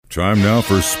Time now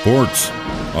for sports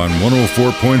on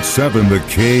 104.7 The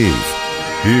Cave.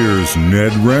 Here's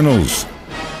Ned Reynolds.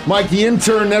 Mike, the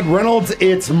intern, Ned Reynolds.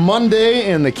 It's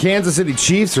Monday, and the Kansas City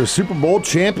Chiefs are Super Bowl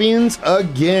champions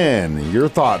again. Your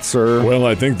thoughts, sir? Well,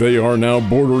 I think they are now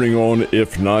bordering on,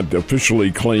 if not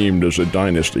officially claimed as a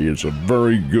dynasty. It's a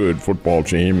very good football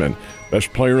team, and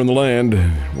best player in the land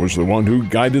was the one who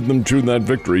guided them to that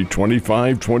victory,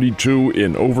 25-22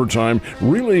 in overtime.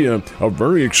 Really a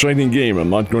very exciting game.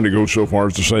 I'm not going to go so far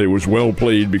as to say it was well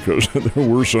played because there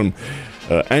were some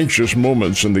anxious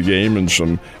moments in the game and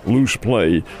some loose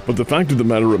play. But the fact of the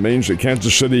matter remains that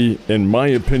Kansas City, in my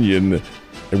opinion,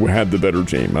 had the better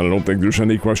team. I don't think there's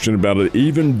any question about it.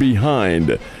 Even behind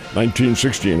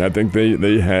 1916, I think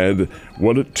they had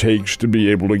what it takes to be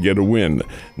able to get a win.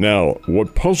 Now,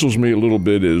 what puzzles me a little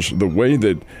bit is the way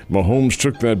that Mahomes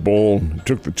took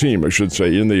the team, I should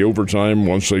say, in the overtime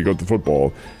once they got the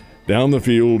football down the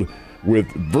field with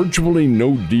virtually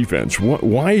no defense.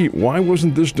 Why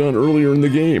wasn't this done earlier in the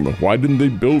game? Why didn't they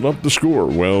build up the score?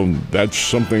 Well, that's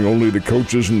something only the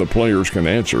coaches and the players can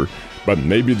answer. But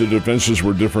maybe the defenses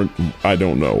were different. I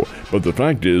don't know. But the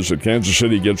fact is that Kansas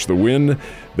City gets the win.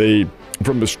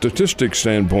 From a statistics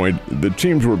standpoint, the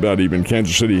teams were about even.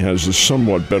 Kansas City has the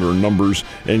somewhat better numbers,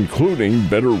 including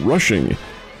better rushing.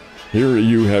 Here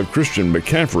you have Christian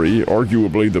McCaffrey,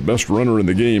 arguably the best runner in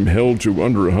the game, held to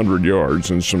under 100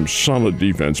 yards, and some solid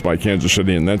defense by Kansas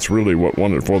City, and that's really what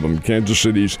won it for them. Kansas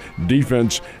City's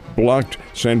defense blocked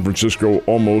San Francisco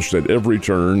almost at every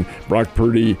turn. Brock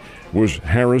Purdy was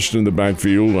harassed in the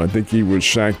backfield. I think he was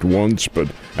sacked once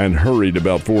and hurried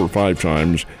about 4 or 5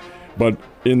 times. But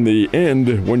in the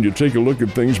end, when you take a look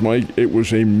at things, Mike, it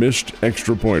was a missed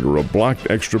extra point or a blocked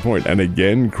extra point. And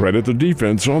again, credit the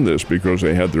defense on this because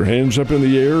they had their hands up in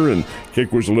the air and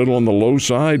kick was a little on the low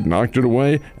side, knocked it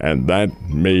away, and that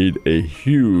made a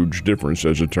huge difference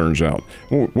as it turns out.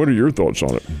 What are your thoughts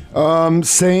on it?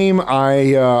 Same.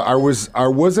 I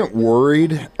wasn't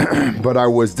worried, but I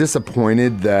was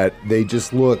disappointed that they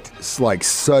just looked like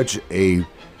such a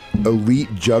elite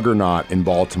juggernaut in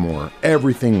Baltimore.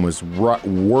 Everything was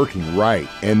working right,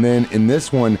 and then in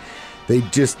this one they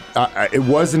just it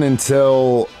wasn't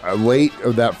until late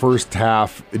of that first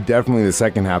half, definitely the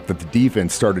second half, that the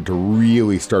defense started to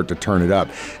really turn it up.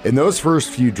 In those first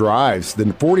few drives, the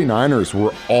 49ers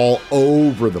were all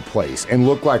over the place and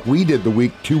looked like we did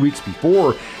 2 weeks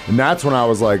before, and that's when I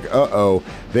was like, uh-oh,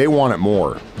 they want it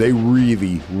more. They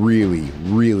really, really,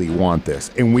 really want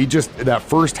this. And we just, that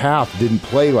first half didn't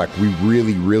play like we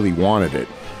really, really wanted it.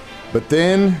 But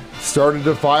then started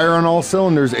to fire on all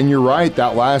cylinders, and you're right,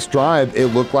 that last drive, it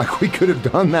looked like we could have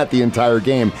done that the entire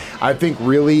game. I think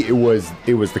really it was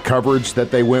the coverage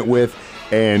that they went with,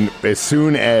 and as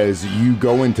soon as you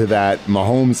go into that,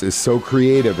 Mahomes is so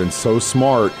creative and so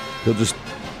smart, he'll just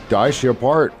dice you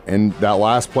apart. And that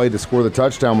last play to score the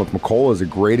touchdown with McColl is a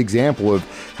great example of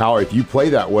how if you play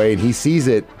that way and he sees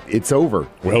it, it's over.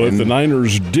 Well, if the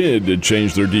Niners did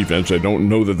change their defense, I don't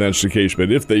know that that's the case, but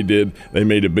if they did, they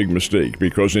made a big mistake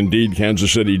because indeed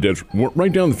Kansas City did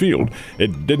right down the field.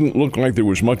 It didn't look like there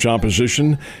was much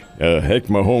opposition. Heck,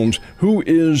 Mahomes, who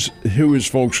is,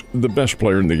 folks, the best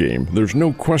player in the game. There's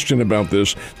no question about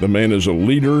this. The man is a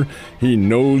leader. He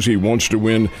knows he wants to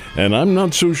win, and I'm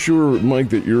not so sure, Mike,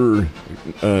 that you're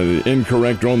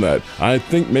incorrect on that. I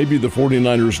think maybe the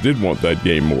 49ers did want that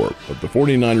game more, but the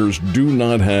 49ers do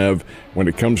not have, when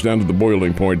it comes down to the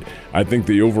boiling point, I think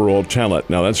the overall talent.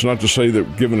 Now, that's not to say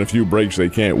that given a few breaks they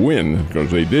can't win, because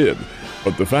they did,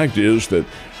 but the fact is that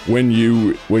when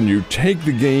you take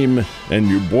the game and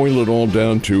you boil it all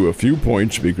down to a few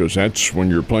points, because that's when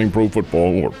you're playing pro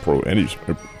football or any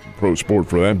pro sport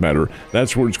for that matter,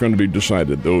 that's where it's going to be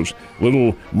decided. Those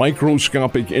little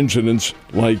microscopic incidents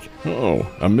like,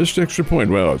 a missed extra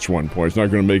point. Well, it's 1 point. It's not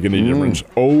going to make any difference.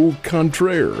 Au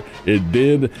contraire, it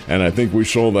did, and I think we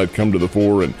saw that come to the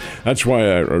fore, and that's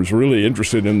why I was really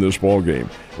interested in this ball game.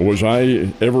 Was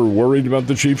I ever worried about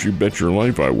the Chiefs? You bet your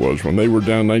life I was. When they were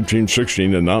down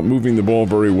 19-16 and not moving the ball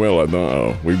very well, I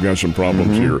thought, we've got some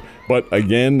problems here. But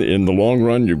again, in the long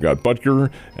run, you've got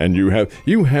Butker, and you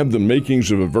have the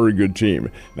makings of a very good team.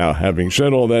 Now, having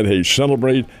said all that, hey,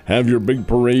 celebrate, have your big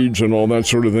parades and all that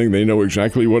sort of thing. They know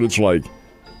exactly what it's like.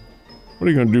 What are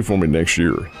you going to do for me next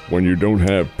year when you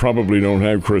probably don't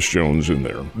have Chris Jones in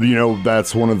there? You know,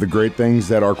 that's one of the great things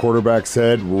that our quarterback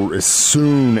said as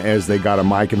soon as they got a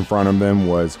mic in front of them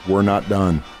was, we're not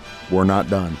done. we're not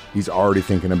done. He's already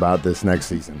thinking about this next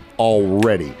season.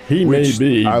 Already. He may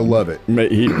be. I love it.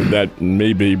 That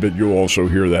may be, but you'll also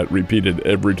hear that repeated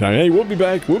every time. Hey, we'll be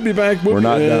back. We'll be back. We're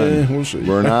not done. We'll see.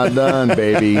 We're not done,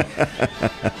 baby.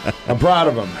 I'm proud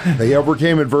of them. They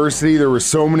overcame adversity. There were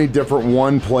so many different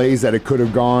one plays that it could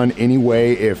have gone any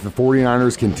way. If the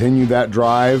 49ers continued that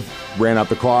drive, ran out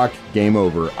the clock, game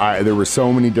over. There were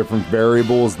so many different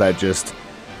variables that just,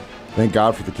 thank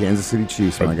God for the Kansas City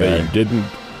Chiefs, but my guy. They didn't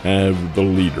have the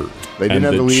leader. They didn't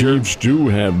have the leader. The Chiefs do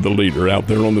have the leader out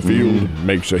there on the field.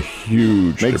 Makes a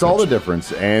huge difference. Makes all the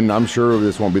difference, and I'm sure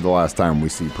this won't be the last time we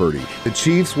see Purdy. The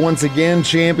Chiefs, once again,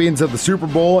 champions of the Super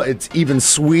Bowl. It's even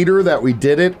sweeter that we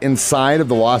did it inside of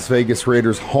the Las Vegas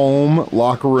Raiders' home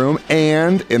locker room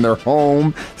and in their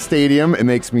home stadium. It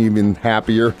makes me even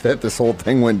happier that this whole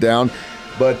thing went down.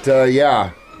 But,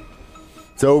 yeah,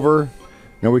 it's over.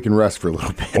 Now we can rest for a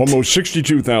little bit. Almost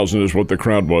 62,000 is what the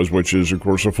crowd was, which is, of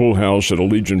course, a full house at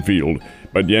Allegiant Field.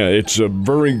 But, yeah, it's a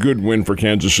very good win for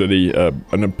Kansas City, an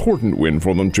important win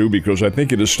for them, too, because I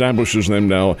think it establishes them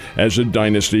now as a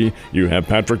dynasty. You have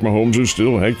Patrick Mahomes, who's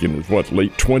still, heck, in his,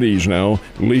 late 20s now,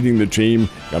 leading the team.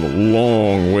 Got a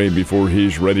long way before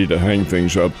he's ready to hang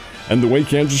things up. And the way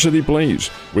Kansas City plays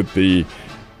with the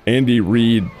Andy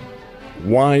Reid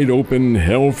wide open,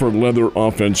 hell for leather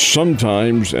offense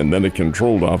sometimes, and then a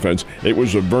controlled offense. It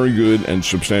was a very good and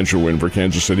substantial win for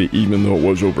Kansas City, even though it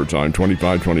was overtime,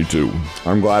 25-22.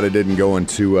 I'm glad it didn't go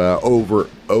into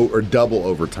double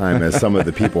overtime, as some of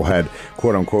the people had,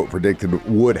 quote-unquote, predicted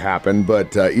would happen.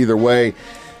 But either way,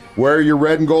 wear your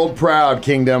red and gold proud,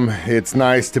 Kingdom. It's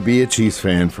nice to be a Chiefs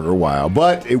fan for a while.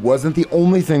 But it wasn't the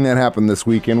only thing that happened this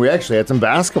weekend. We actually had some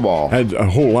basketball. Had a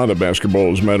whole lot of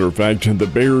basketball, as a matter of fact. The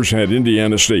Bears had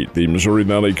Indiana State, the Missouri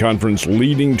Valley Conference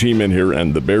leading team in here,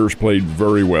 and the Bears played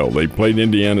very well. They played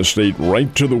Indiana State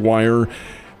right to the wire.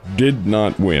 Did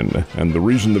not win, and the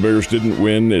reason the Bears didn't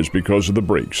win is because of the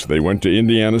breaks. They went to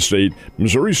Indiana State.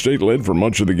 Missouri State led for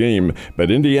much of the game, but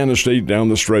Indiana State down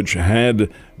the stretch had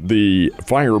the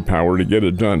firepower to get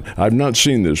it done. I've not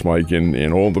seen this, Mike,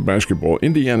 in all the basketball.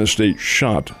 Indiana State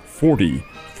shot 40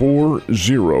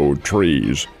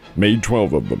 trees, made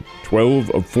 12 of them,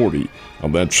 12 of 40. Now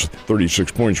that's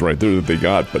 36 points right there that they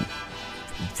got, but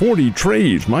 40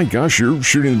 trees, my gosh, you're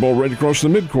shooting the ball right across the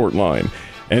midcourt line.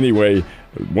 Anyway,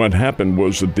 what happened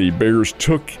was that the Bears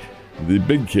took the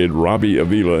big kid, Robbie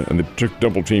Avila, and they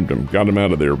double-teamed him, got him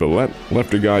out of there, but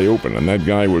left a guy open, and that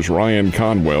guy was Ryan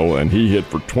Conwell, and he hit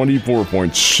for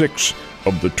 24.6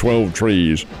 of the 12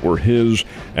 trees were his,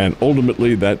 and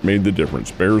ultimately that made the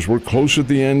difference. Bears were close at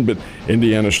the end, but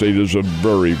Indiana State is a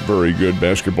very, very good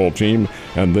basketball team,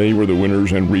 and they were the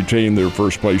winners and retained their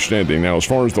first-place standing. Now, as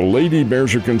far as the Lady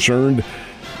Bears are concerned,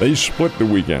 they split the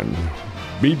weekend.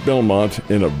 Beat Belmont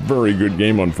in a very good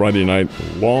game on Friday night.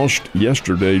 Lost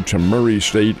yesterday to Murray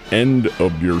State. End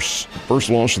of your first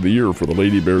loss of the year for the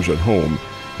Lady Bears at home.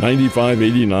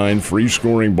 95-89,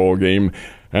 free-scoring ball game.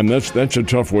 And that's a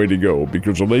tough way to go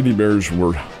because the Lady Bears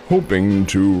were hoping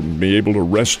to be able to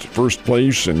wrest first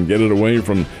place and get it away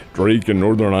from Drake and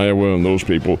Northern Iowa and those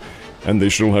people. And they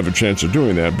still have a chance of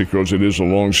doing that because it is a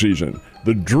long season.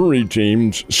 The Drury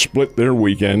teams split their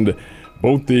weekend.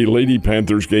 Both the Lady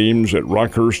Panthers games at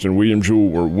Rockhurst and William Jewell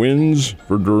were wins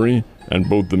for Drury, and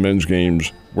both the men's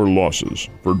games were losses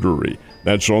for Drury.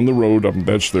 That's on the road.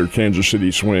 That's their Kansas City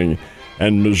swing.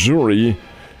 And Missouri,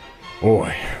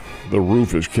 boy, the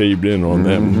roof is caved in on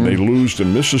them. They lose to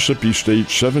Mississippi State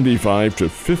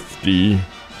 75-50.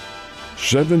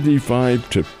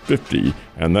 75-50,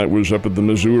 and that was up at the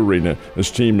Mizzou Arena. This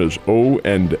team is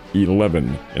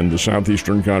 0-11 in the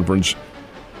Southeastern Conference.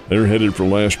 They're headed for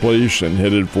last place and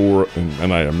headed for,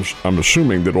 and I'm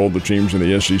assuming that all the teams in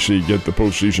the SEC get the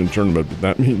postseason tournament, but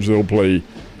that means they'll play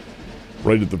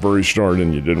right at the very start,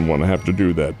 and you didn't want to have to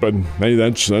do that. But, hey,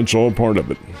 that's all part of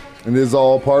it. It is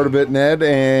all part of it, Ned,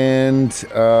 and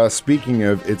speaking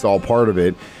of it's all part of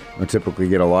it, I typically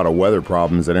get a lot of weather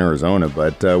problems in Arizona,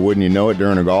 but wouldn't you know it,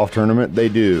 during a golf tournament, they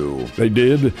do. They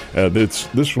did.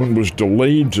 This one was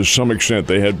delayed to some extent.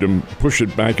 They had to push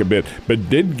it back a bit, but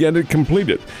did get it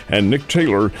completed. And Nick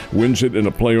Taylor wins it in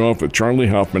a playoff with Charlie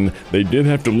Hoffman. They did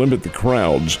have to limit the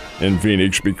crowds in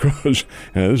Phoenix because,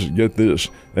 get this,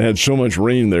 they had so much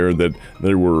rain there that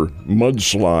there were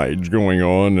mudslides going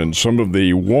on, and some of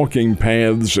the walking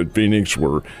paths at Phoenix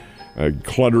were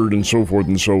cluttered and so forth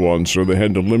and so on, so they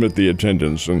had to limit the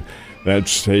attendance. And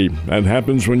that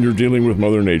happens when you're dealing with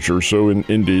Mother Nature. So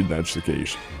indeed, that's the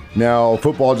case. Now,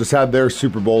 football just had their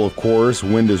Super Bowl, of course.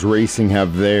 When does racing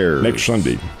have theirs? Next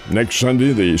Sunday. Next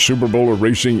Sunday, the Super Bowl of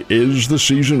racing is the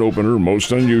season opener.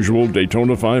 Most unusual,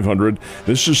 Daytona 500.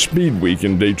 This is Speed Week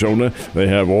in Daytona. They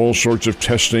have all sorts of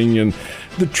testing, and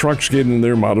the trucks get in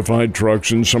their modified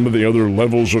trucks and some of the other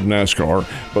levels of NASCAR.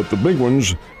 But the big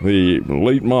ones, the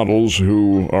late models,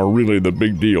 who are really the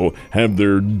big deal, have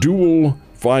their dual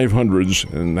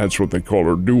 500s, and that's what they call,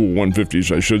 or dual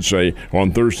 150s, I should say,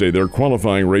 on Thursday. They're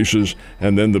qualifying races,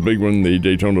 and then the big one, the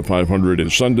Daytona 500,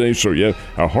 is Sunday. So, yeah,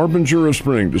 a harbinger of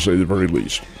spring, to say the very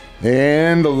least.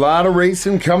 And a lot of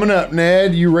racing coming up,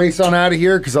 Ned. You race on out of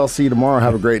here, because I'll see you tomorrow.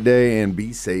 Have a great day, and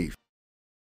be safe.